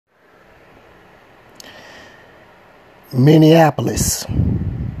Minneapolis.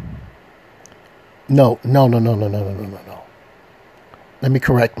 No. Let me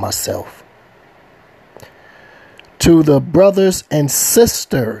correct myself. To the brothers and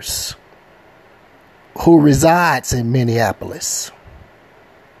sisters who resides in Minneapolis.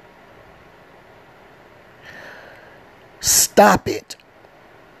 Stop it.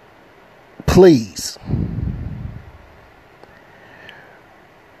 Please.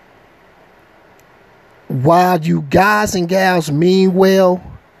 While you guys and gals mean well,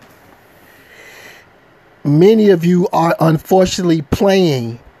 many of you are unfortunately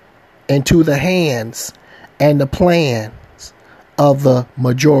playing into the hands and the plans of the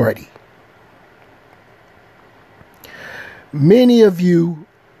majority. Many of you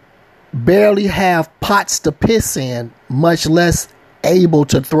barely have pots to piss in, much less able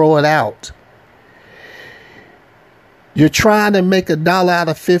to throw it out. You're trying to make $1 out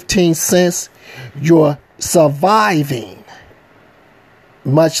of 15 cents. You're surviving,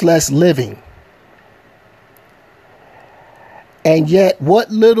 much less living. And yet,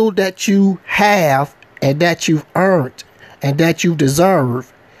 what little that you have and that you've earned and that you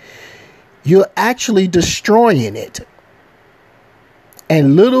deserve, you're actually destroying it.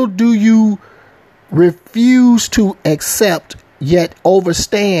 And little do you refuse to accept, yet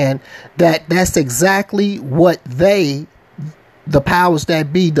understand that that's exactly what they, the powers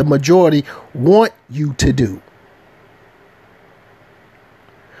that be, the majority, want you to do.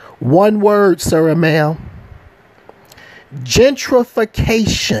 One word, sir and ma'am.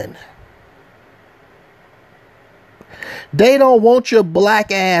 Gentrification. They don't want your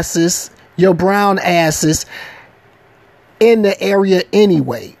black asses, your brown asses in the area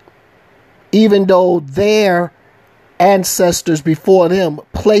anyway, even though their ancestors before them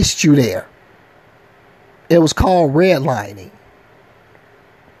placed you there. It was called redlining.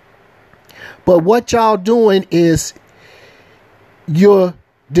 But what y'all doing is you're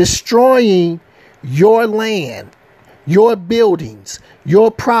destroying your land, your buildings, your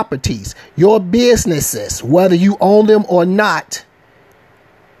properties, your businesses, whether you own them or not,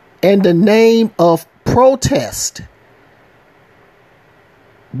 in the name of protest.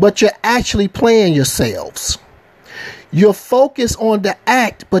 But you're actually playing yourselves. You're focused on the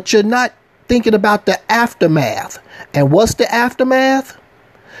act, but you're not thinking about the aftermath. And what's the aftermath?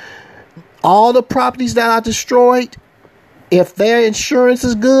 All the properties that are destroyed, if their insurance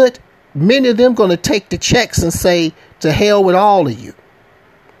is good, many of them going to take the checks and say, to hell with all of you.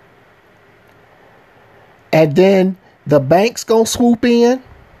 And then the bank's going to swoop in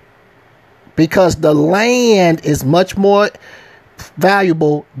because the land is much more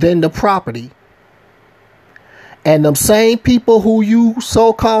valuable than the property. And them same people who you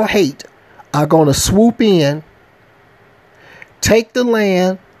so-called hate are going to swoop in, take the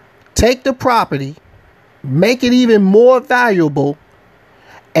land, take the property, make it even more valuable,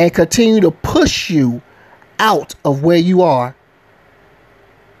 and continue to push you out of where you are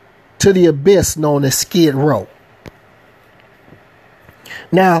to the abyss known as Skid Row.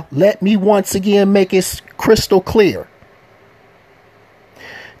 Now, let me once again make it crystal clear.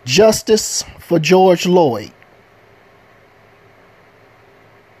 Justice for George Floyd.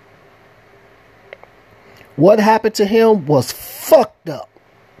 What happened to him was fucked up.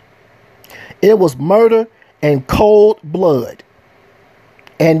 It was murder and cold blood.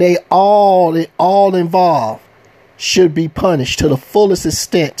 And they all involved should be punished to the fullest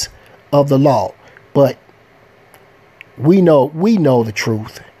extent of the law. But we know the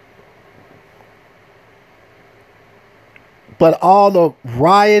truth. But all the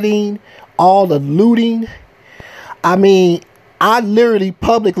rioting, all the looting, I mean, I literally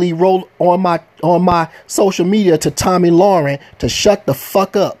publicly wrote on my social media to Tomi Lahren to shut the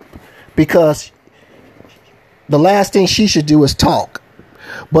fuck up, because the last thing she should do is talk.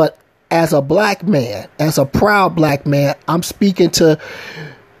 But as a black man, as a proud black man, I'm speaking to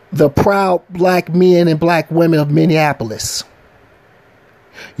the proud black men and black women of Minneapolis.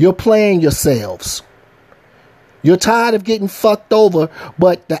 You're playing yourselves. You're tired of getting fucked over,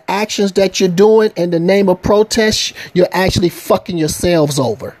 but the actions that you're doing in the name of protest, you're actually fucking yourselves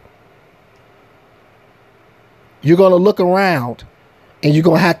over. You're going to look around and you're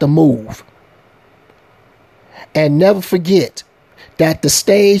going to have to move. And never forget that the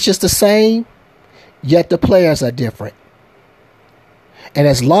stage is the same, yet the players are different. And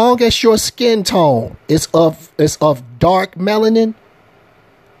as long as your skin tone is of dark melanin,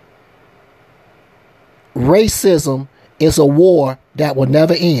 racism is a war that will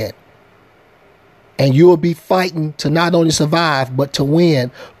never end. And you will be fighting to not only survive, but to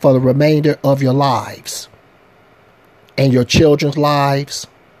win for the remainder of your lives and your children's lives.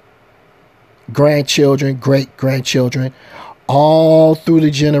 grandchildren, great grandchildren, all through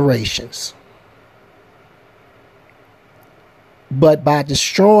the generations. But by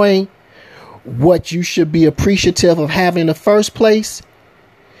destroying what you should be appreciative of having in the first place,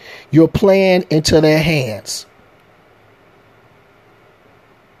 you're playing into their hands.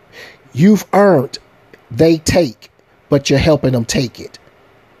 You've earned, they take, but you're helping them take it.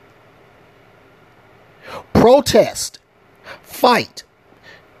 Protest, fight,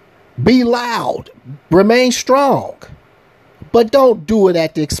 be loud, remain strong, but don't do it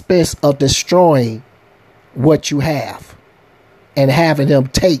at the expense of destroying what you have and having them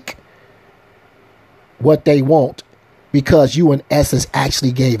take what they want because you in essence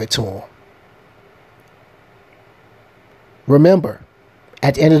actually gave it to them. Remember,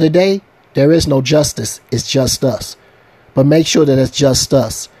 at the end of the day, there is no justice. It's just us. But make sure that it's just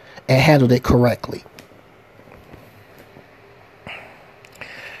us and handle it correctly.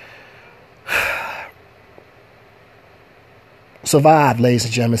 Survive, ladies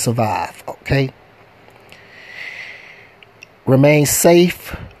and gentlemen, survive, okay? Remain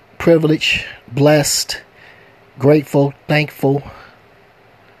safe, privileged, blessed, grateful, thankful.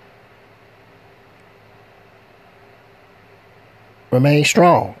 Remain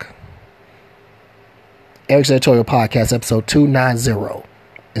strong. Eric's Editorial Podcast, episode 290,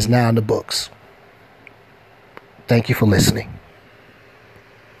 is now in the books. Thank you for listening.